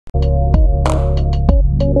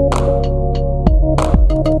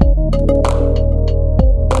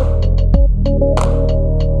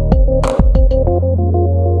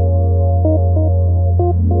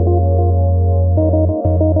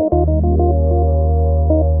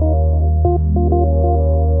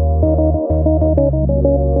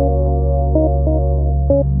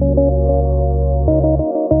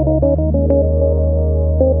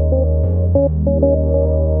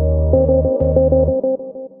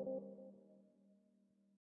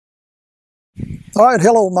All right,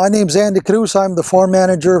 hello, my name's Cruz. I'm the farm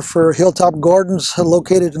manager for Hilltop Gardens,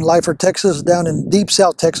 located in Lyford, Texas, down in deep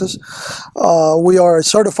South Texas. We are a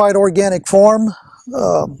certified organic farm.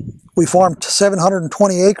 We farmed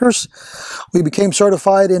 720 acres. We became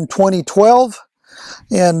certified in 2012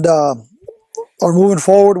 and are moving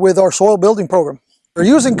forward with our soil building program. We're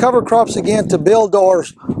using cover crops again to build our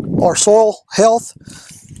soil health.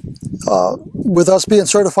 With us being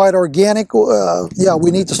certified organic, yeah, we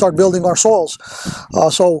need to start building our soils.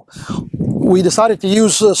 So we decided to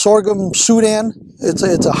use Sorgo-Sudán.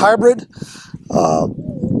 It's a hybrid.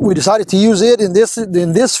 We decided to use it in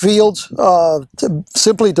this field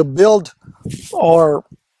simply to build our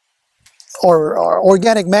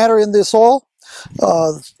organic matter in the soil.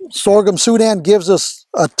 Sorgo-Sudán gives us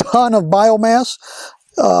a ton of biomass,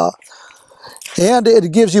 and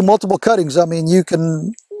it gives you multiple cuttings. I mean, you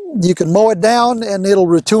can mow it down and it'll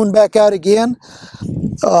retune back out again,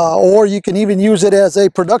 or you can even use it as a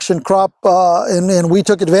production crop, and we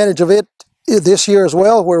took advantage of it this year as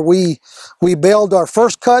well, where we baled our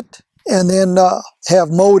first cut and then have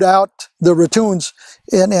mowed out the retunes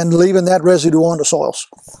and leaving that residue on the soils.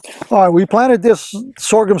 All right, we planted this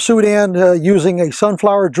Sorgo-Sudán using a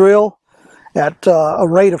sunflower drill at a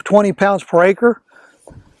rate of 20 pounds per acre.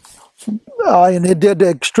 And it did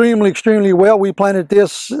extremely well. We planted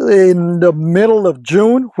this in the middle of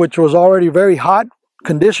June, which was already very hot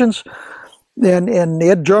conditions, and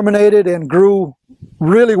it germinated and grew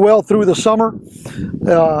really well through the summer.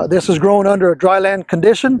 This is grown under a dry land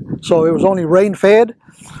condition, so it was only rain fed,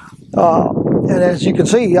 and as you can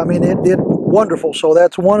see, I mean, it did wonderful. So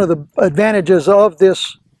that's one of the advantages of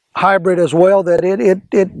this hybrid as well, that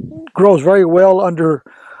it grows very well under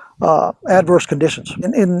adverse conditions.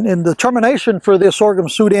 In the termination for this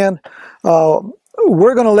Sorgo-Sudán,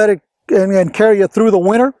 we're going to let it and carry it through the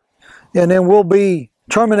winter, and then we'll be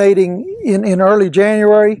terminating in early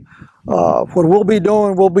January. What we'll be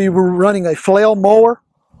doing, we'll be running a flail mower,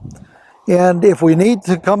 and if we need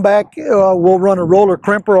to come back, we'll run a roller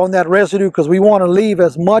crimper on that residue, because we want to leave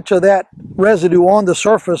as much of that residue on the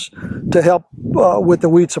surface to help with the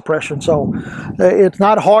weed suppression. So it's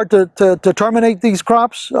not hard to terminate these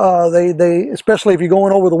crops. They especially if you're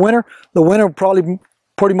going over the winter will probably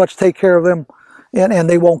pretty much take care of them, and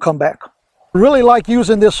they won't come back. Really like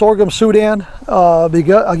using this Sorgo-Sudán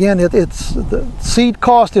because, again, the seed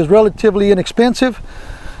cost is relatively inexpensive.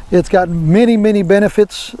 It's got many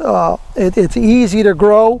benefits. It's easy to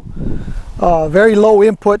grow, very low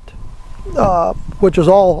input, which is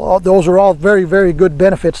those are all very good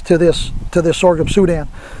benefits to this Sorgo-Sudán.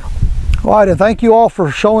 All right, and thank you all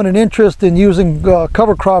for showing an interest in using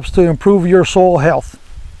cover crops to improve your soil health.